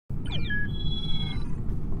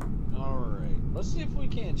Let's see if we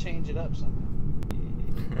can't change it up somehow.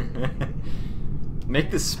 Make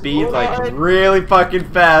the speed like really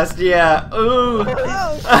fucking fast, yeah. Ooh.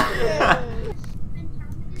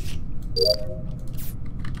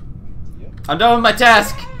 I'm done with my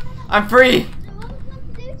task. I'm free.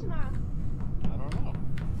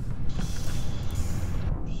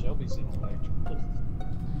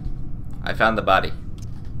 I found the body.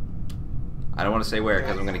 I don't want to say where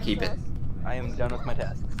because I'm going to keep it. I am done with my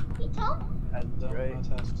tasks.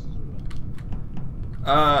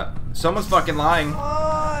 Someone's fucking lying.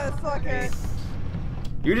 Oh, fuck it.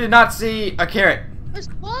 You did not see a carrot.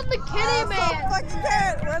 Spawn the kitty man! Fucking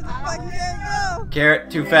carrot! Where's the fucking carrot go? Carrot,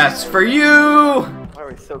 too fast for you! Why are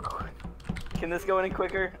we so quick? Can this go any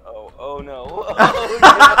quicker? Oh no. Oh,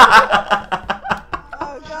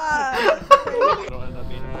 Oh god.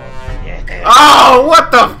 Oh,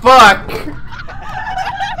 what the fuck?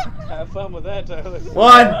 Have fun with that, Tyler.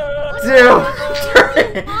 1, 2,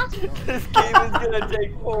 3. This game is gonna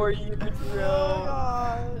take 4 units, bro.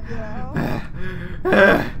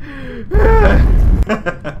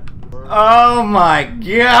 Oh my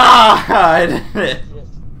god!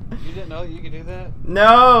 You didn't know you could do that?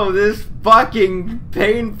 No, this fucking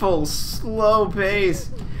painful, slow pace.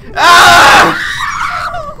 Ah!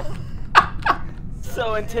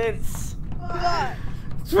 So intense.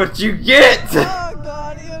 That's what you get! Oh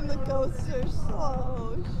god, even the ghosts are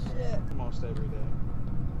slow. Shit. Almost every day.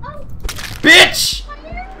 Bitch!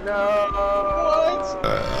 No.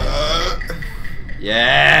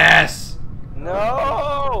 Yes!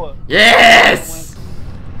 No. Yes!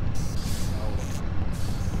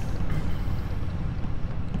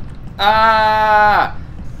 Ah!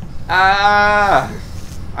 Ah!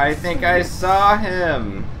 I think I saw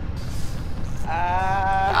him. Ah!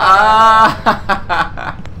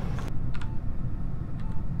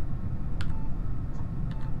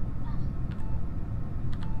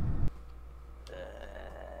 This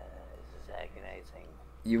is agonizing.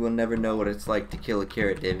 You will never know what it's like to kill a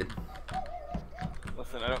carrot, David.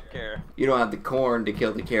 Listen, I don't care. You don't have the corn to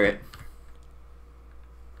kill the carrot.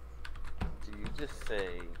 Do you just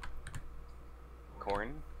say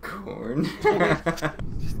corn? Corn?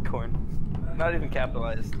 Just corn. Not even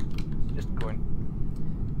capitalized. Just corn.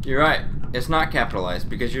 You're right. It's not capitalized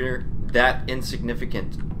because you're that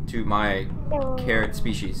insignificant to my carrot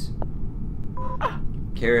species.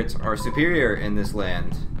 Carrots are superior in this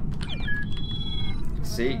land.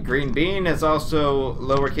 See, green bean is also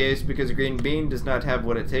lowercase because a green bean does not have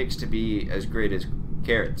what it takes to be as great as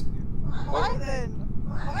carrot. Fine then.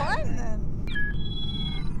 Fine then.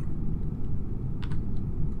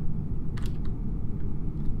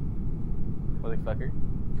 Motherfucker.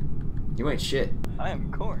 You ain't shit. I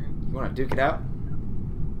am corn. You wanna duke it out?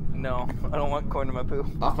 No, I don't want corn in my poo.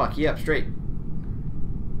 I'll fuck you up straight.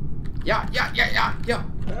 Yeah. I'm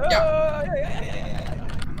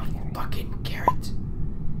a fucking carrot.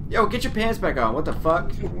 Yo, get your pants back on. What the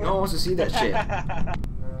fuck? No one wants to see that shit.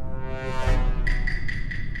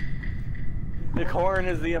 The corn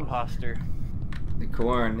is the imposter. The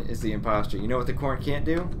corn is the imposter. You know what the corn can't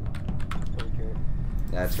do?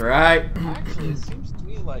 That's right. Actually, it seems to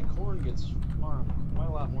me like corn gets farmed quite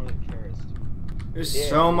a lot more than carrots do. There's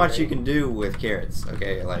so much you can do with carrots.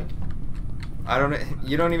 Okay, like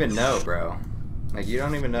you don't even know, bro. Like you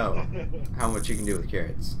don't even know how much you can do with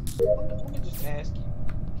carrots. Let me just ask you,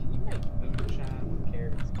 can you make moonshine with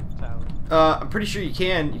carrots, Tyler? I'm pretty sure you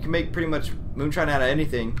can. You can make pretty much moonshine out of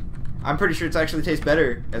anything. I'm pretty sure it actually tastes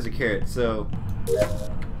better as a carrot. So.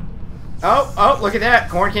 Oh, look at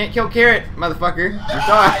that. Corn can't kill carrot, motherfucker. You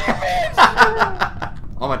saw it.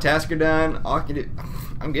 All my tasks are done. All I can do.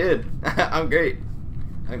 I'm good. I'm great.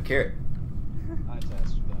 I'm carrot. My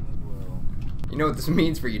tasks are done as well. You know what this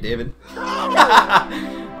means for you, David? Oh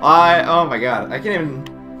my god. I can't even.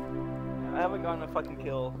 I haven't gotten a fucking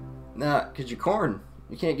kill. Nah, cause you're corn.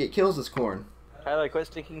 You can't get kills as corn. Tyler, quit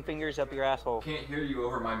sticking fingers up your asshole. Can't hear you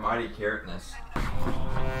over my mighty carrotness.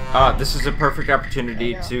 This is a perfect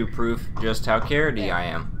opportunity to prove just how carroty I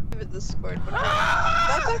am. David the scored.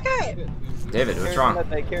 That's okay. David, what's wrong?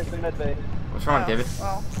 What's wrong, David?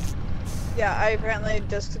 Well, yeah, I apparently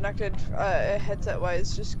disconnected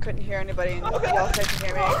headset-wise, just couldn't hear anybody, and y'all couldn't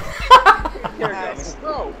hear me.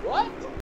 Bro, what?